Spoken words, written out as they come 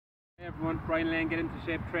Everyone, Brian Lane, Get Into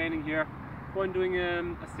Shape training here. Going doing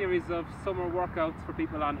a series of summer workouts for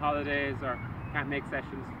people on holidays or can't make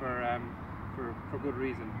sessions for good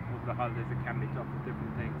reason. Over the holidays it can be tough with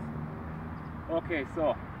different things. Okay,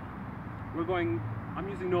 so I'm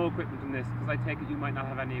using no equipment in this because I take it you might not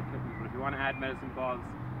have any equipment, but if you want to add medicine balls,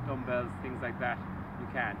 dumbbells, things like that, you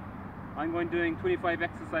can. I'm going doing 25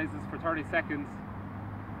 exercises for 30 seconds.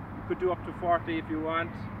 You could do up to 40 if you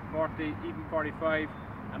want, 40, even 45.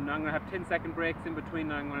 And I'm going to have 10-second breaks in between,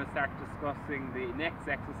 and I'm going to start discussing the next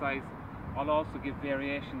exercise. I'll also give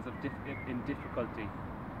variations in difficulty.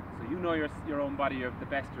 So you know your own body, you're the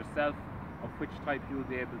best yourself, of which type you'll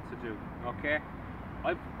be able to do, okay?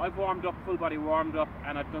 I've warmed up, full body warmed up,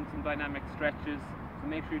 and I've done some dynamic stretches, so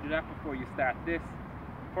make sure you do that before you start this.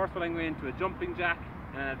 First one I'm going into a jumping jack,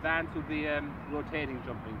 and advance will be rotating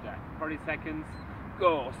jumping jack. 30 seconds,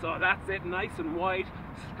 go. So that's it, nice and wide,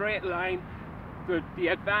 straight line. The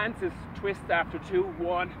advance is twist after 2,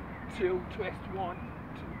 1, 2, twist, 1,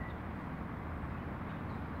 2,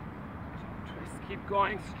 twist. Keep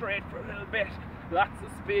going straight for a little bit, lots of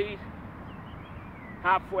speed.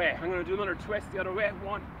 Halfway, I'm going to do another twist the other way.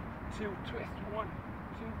 1, 2, twist, 1,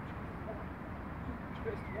 2,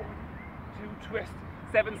 twist, 1, 2, twist.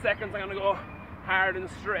 7 seconds, I'm going to go hard and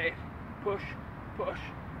straight. Push, push,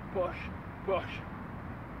 push, push.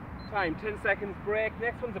 Time, 10 seconds break.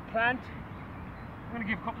 Next one's a plant. I'm going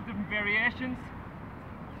to give a couple of different variations.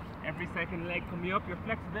 Every second leg coming up. Your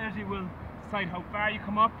flexibility will decide how far you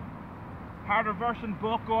come up. Harder version,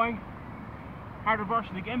 both going. Harder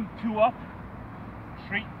version again, 2 up.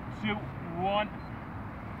 3, 2, 1.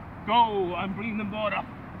 Go! I'm bringing them both up.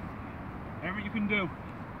 Whatever you can do.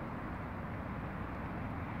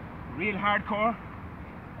 Real hardcore.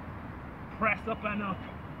 Press up and up.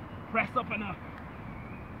 Press up and up.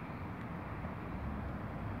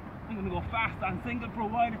 I'm going to go fast on single for a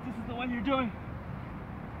while if this is the one you're doing.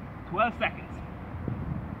 12 seconds.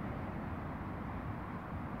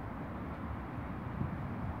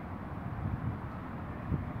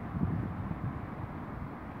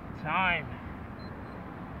 Time.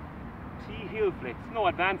 T heel flicks. No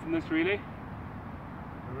advance in this really.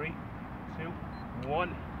 3, 2,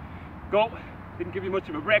 1. Go. Didn't give you much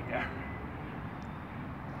of a break there.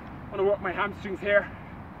 I want to work my hamstrings here.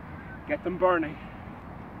 Get them burning.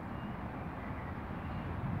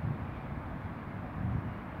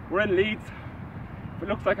 We're in Leeds. If it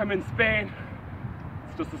looks like I'm in Spain,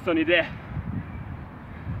 it's just a sunny day.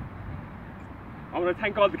 I want to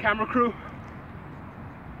thank all the camera crew.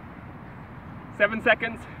 7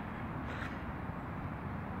 seconds.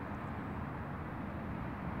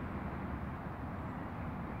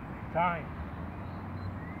 Time.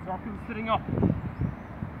 Circles sitting up.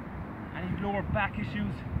 Any lower back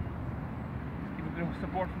issues, give a bit of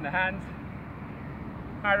support from the hands.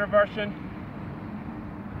 Harder version.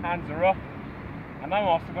 Hands are up, and I'm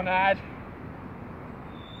also going to add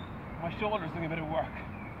my shoulders doing a bit of work.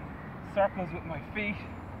 Circles with my feet,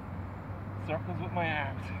 circles with my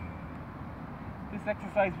arms. This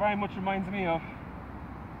exercise very much reminds me of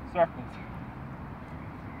circles.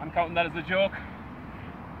 I'm counting that as a joke.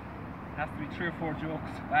 It has to be 3 or 4 jokes,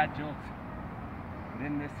 bad jokes,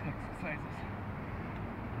 within this exercises.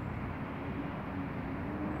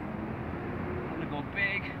 I'm going to go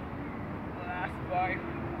big. Last 5.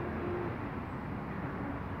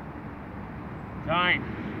 Time.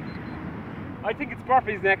 I think it's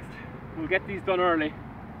burpees next. We'll get these done early.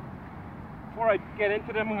 Before I get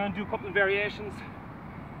into them, I'm going to do a couple of variations.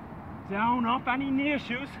 Down, up, any knee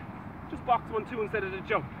issues, just box 1, 2 instead of the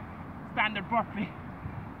jump. Standard burpee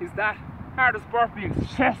is that. Hardest burpee is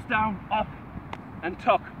chest down, up, and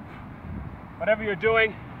tuck. Whatever you're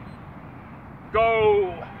doing,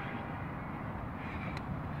 go!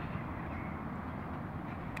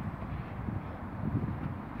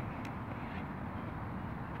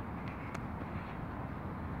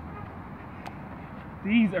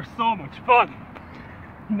 These are so much fun.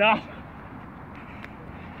 Not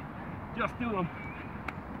just do them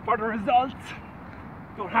for the results.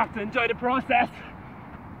 Don't have to enjoy the process.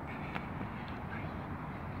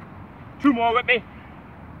 2 more with me.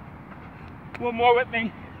 1 more with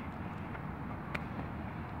me.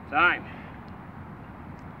 Time.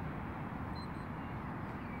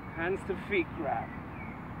 Hands to feet grab.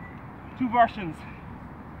 2 versions.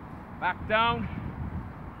 Back down.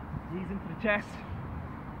 Knees into the chest.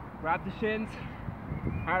 Grab the shins.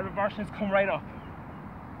 Harder versions come right up.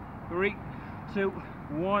 3, 2,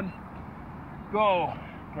 1. Go.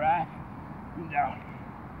 Grab. And down.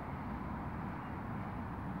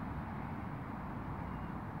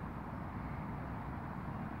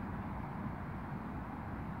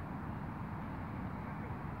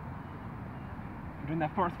 doing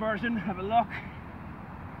that first version, have a look.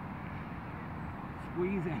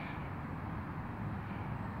 Squeeze in.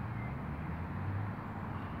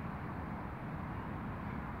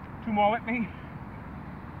 Two more with me.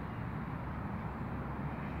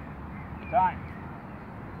 Time.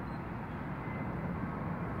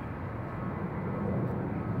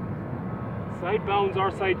 Side bounds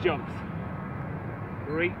or side jumps.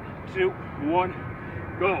 3, 2, 1,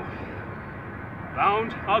 go.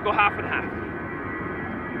 Bound, I'll go half and half.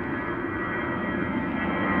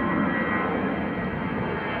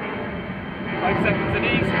 Five seconds at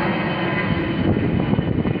ease.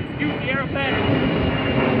 Excuse the aeroplane.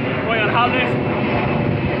 Going on holidays.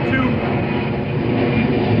 2.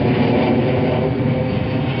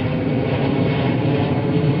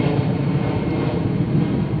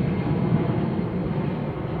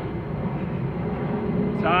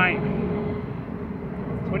 Time.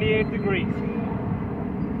 28 degrees.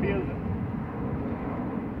 Feels it.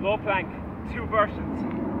 Low plank, 2 versions.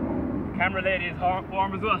 The camera lady is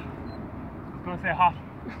warm as well. I was going to say hot.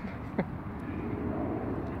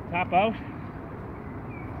 Tap out.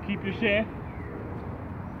 Keep your shape.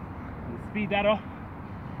 And speed that up.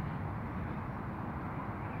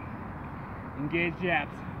 Engage the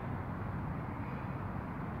abs.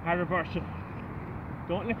 High reversion.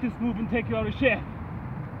 Don't let this movement take you out of shape.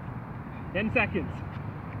 10 seconds.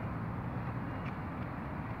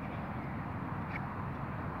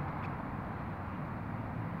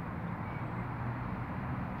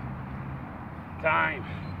 Time.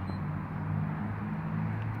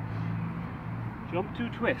 Jump to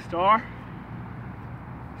twist or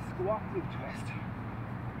squat to twist.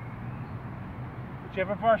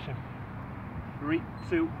 Whichever version. 3,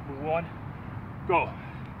 2, 1, go.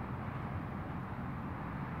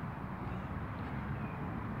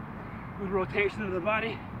 Good rotation of the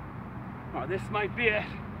body. Oh, this might be it.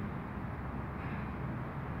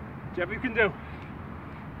 Whichever you can do.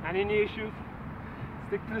 Any knee issues,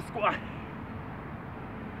 stick to the squat.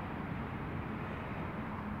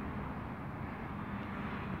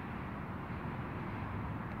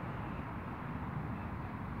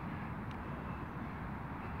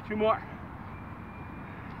 Two more.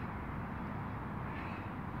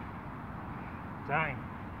 Time.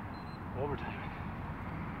 Overtime.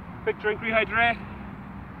 Quick drink, rehydrate.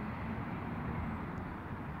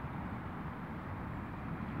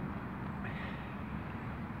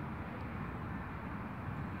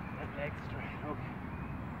 That leg straight. Okay.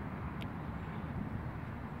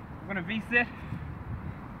 We're gonna V-sit.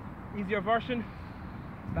 Easier version.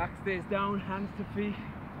 Back stays down, hands to feet.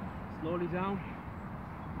 Slowly down.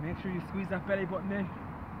 Make sure you squeeze that belly button in.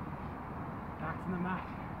 Back's on the mat.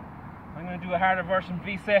 I'm going to do a harder version,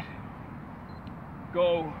 V-sit.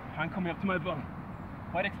 Go. I'm coming up to my bum.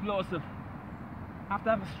 Quite explosive. Have to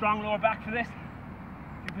have a strong lower back for this.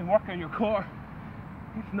 You've been working on your core.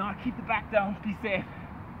 If not, keep the back down. Be safe.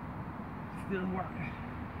 Still working.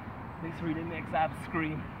 This really makes abs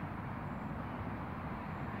scream.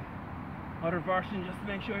 Other version, just to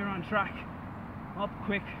make sure you're on track. Up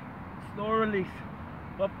quick, slow release.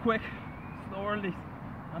 Up quick, slow release.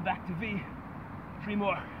 And back to V. 3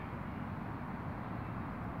 more.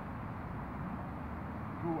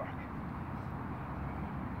 Good work.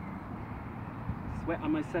 Sweat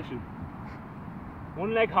on my session.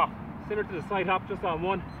 1 leg hop, similar to the side hop, just on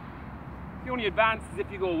one. The only advance is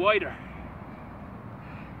if you go wider.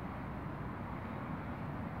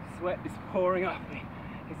 Sweat is pouring off me.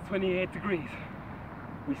 It's 28 degrees.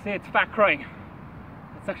 We say it's fat crying.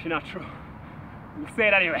 That's actually not true. We'll say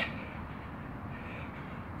it anyway.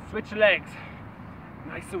 Switch your legs.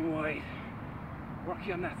 Nice and wide.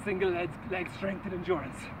 Working on that single leg strength and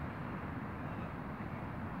endurance.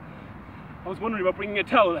 I was wondering about bringing a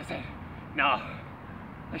towel. I said, no,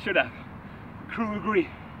 I should have. The crew agree.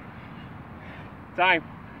 Time.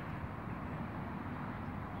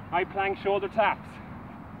 High plank shoulder taps.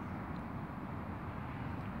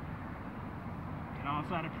 You can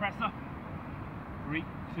also add a press up. 3,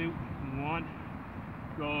 2, 1,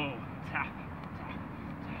 go. Tap, tap, tap,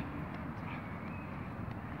 tap.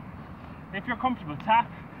 If you're comfortable,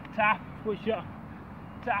 tap, tap, push up.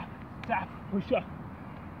 Tap, tap, push up.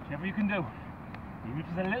 Whatever you can do. Even if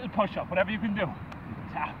it's a little push up, whatever you can do.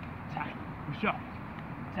 Tap, tap, push up.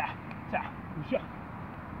 Tap, tap, push up.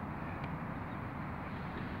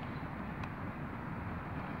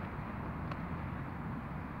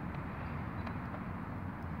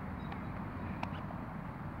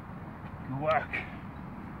 Good work.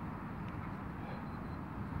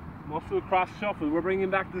 Muscle cross shuffle, we're bringing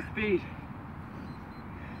back the speed.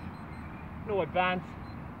 No advance.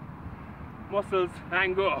 Muscles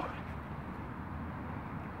and go.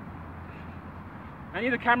 Any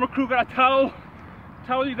of the camera crew got a towel?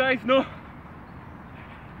 Towel, you guys know?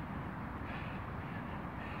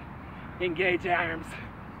 Engage arms.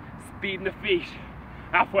 Speed in the feet.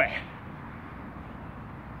 Halfway.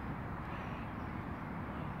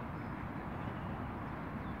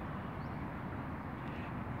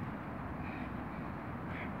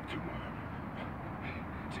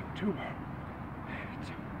 Two more.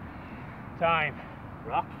 Time.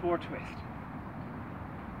 Rock before twist.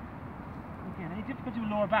 Again, any difficulty with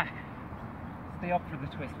lower back? Stay up for the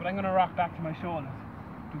twist, but I'm going to rock back to my shoulders.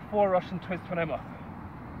 Do 4 Russian twists when I'm up.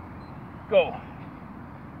 Go.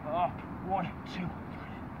 Up. 1, 2, 3,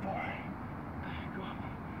 4. Go up.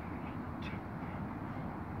 2.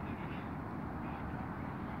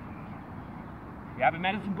 If you have a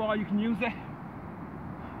medicine ball, you can use it.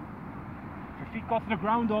 If your feet go to the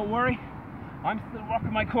ground, don't worry. I'm still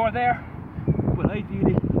working my core there, but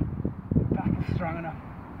ideally, back is strong enough.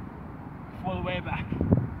 Full way back.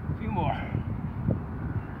 A few more.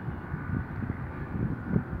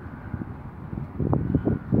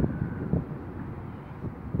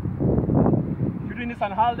 If you're doing this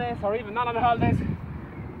on holidays, or even not on holidays,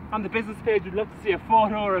 on the business page, we'd love to see a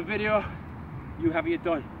photo or a video. You have it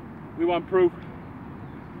done. We want proof.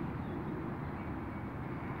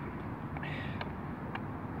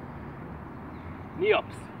 Knee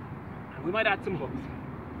ups, and we might add some hooks.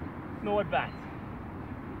 No advance.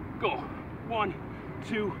 Go. 1,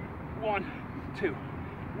 2, 1, 2,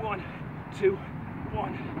 1, 2,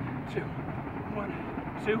 1, 2, 1,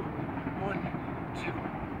 2, 1,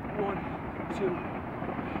 2, 1, 2,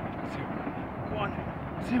 1,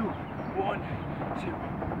 2, 1, 2,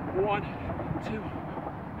 1,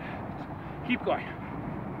 2. Keep going.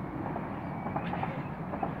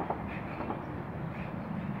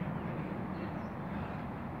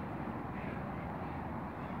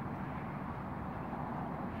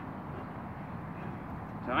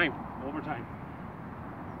 Time, overtime.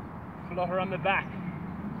 Flutter on the back.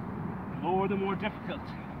 Lower the more difficult.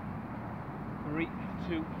 3,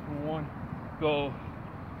 2, 1, go.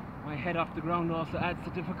 My head off the ground also adds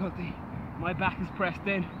to difficulty. My back is pressed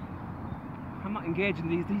in. I'm not engaging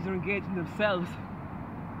these are engaging themselves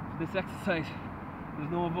for this exercise.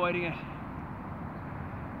 There's no avoiding it.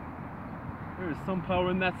 There is some power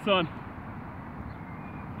in that sun.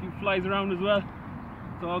 A few flies around as well.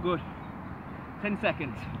 It's all good. 10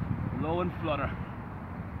 seconds, low and flutter.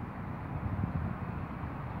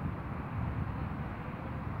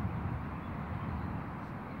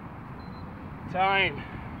 Time.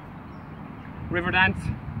 River dance.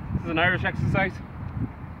 This is an Irish exercise.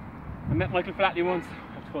 I met Michael Flatley once.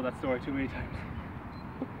 I've told that story too many times.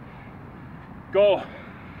 Go.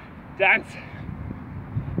 Dance.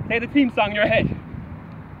 Play the theme song in your head.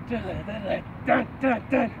 Dun, dun,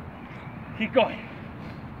 dun. Keep going.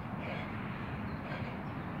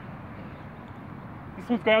 This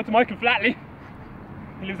one's going out to Michael Flatley.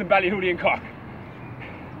 He lives in Ballyhooly in Cork.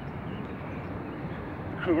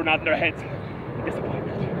 The crew are nodding their heads in disappointment.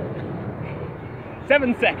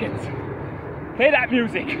 7 seconds. Play that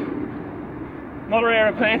music. Another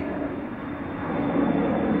aeroplane.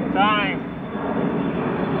 Time.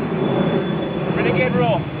 Renegade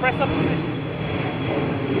row. Press up position.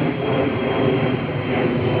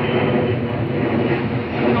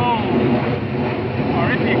 Go.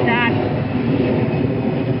 Or if you can.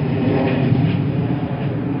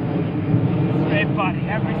 Straight body,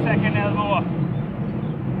 every second elbow up.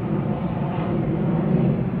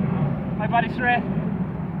 My body straight.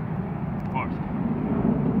 Of course.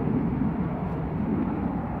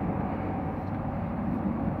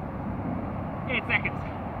 Eight seconds.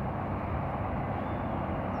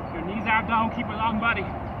 Your knees are down, keep a long body.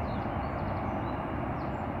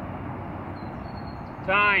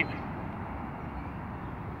 Time.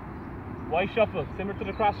 Y shuffle, similar to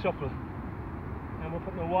the cross shuffle. And we're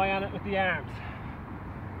putting a Y on it with the arms.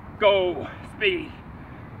 Go, speed.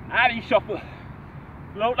 Addy shuffle.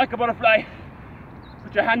 Float like a butterfly.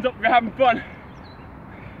 Put your hands up if you're having fun.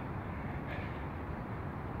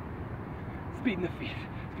 Speed in the feet,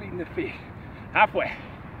 speed in the feet. Halfway,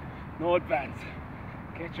 no advance.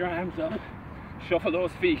 Get your arms up, shuffle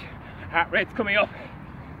those feet. Heart rate's coming up.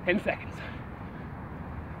 10 seconds.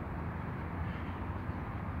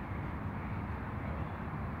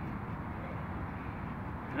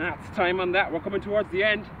 That's time on that. We're coming towards the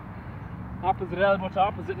end. Opposite elbow to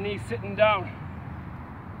opposite knee, sitting down.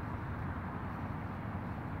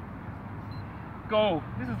 Go.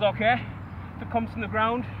 This is okay. If it comes from the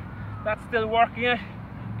ground, that's still working it,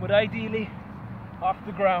 but ideally off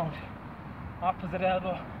the ground. Opposite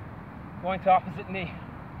elbow, going to opposite knee.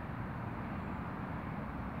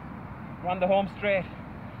 We're on the home straight.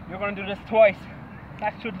 You're going to do this twice.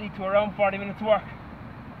 That should lead to around 40 minutes work.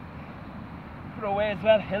 Throw away as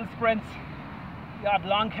well, hill sprints, the odd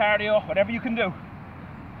long cardio, whatever you can do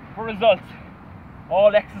for results.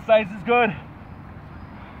 All exercise is good.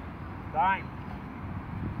 Time.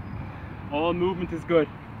 All movement is good.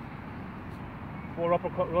 4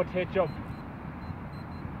 uppercut, rotate, jump.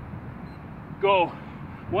 Go.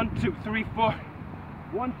 1, 2, 3, 4.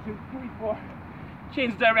 1, 2, 3, 4.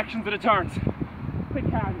 Change directions of the turns. Quick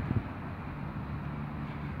hands.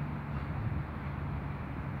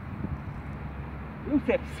 Loose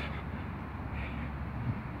hips.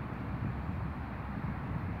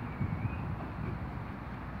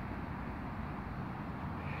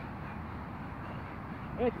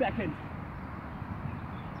 Wait a second.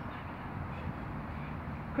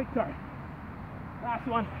 Quick turn. Last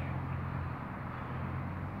one.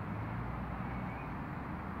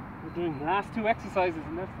 We're doing the last 2 exercises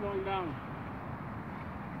and they're slowing down.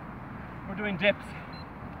 We're doing dips.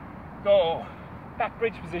 Go. Back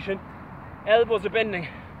bridge position. Elbows are bending.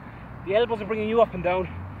 The elbows are bringing you up and down.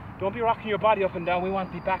 Don't be rocking your body up and down. We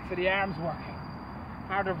want the backs of the arms working.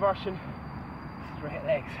 Harder version. Straight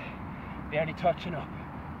legs. Barely touching up.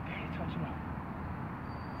 Barely touching up.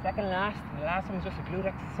 Second last. The last one is just a glute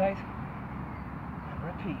exercise. And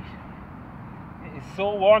repeat. It is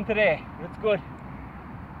so warm today, but it's good.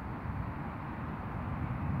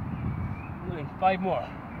 5 more.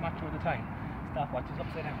 Not sure the time. Stopwatch is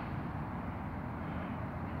upside down.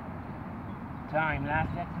 Time.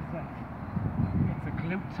 Last exercise. It's a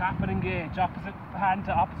glute tap and engage. Opposite hand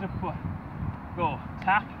to opposite foot. Go.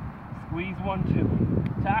 Tap. Squeeze 1, 2.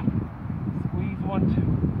 Tap. Squeeze 1,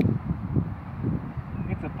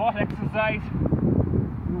 2. It's a butt exercise.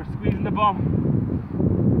 We're squeezing the bum.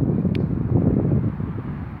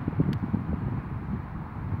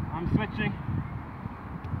 I'm switching.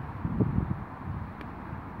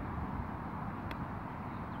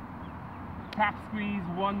 Tap, squeeze,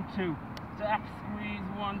 1, 2. Tap, squeeze,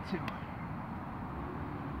 1, 2.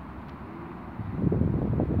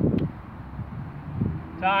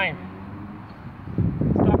 Time.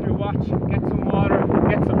 Stop your watch, get some water,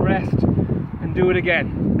 get some rest, and do it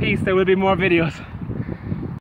again. Peace, there will be more videos.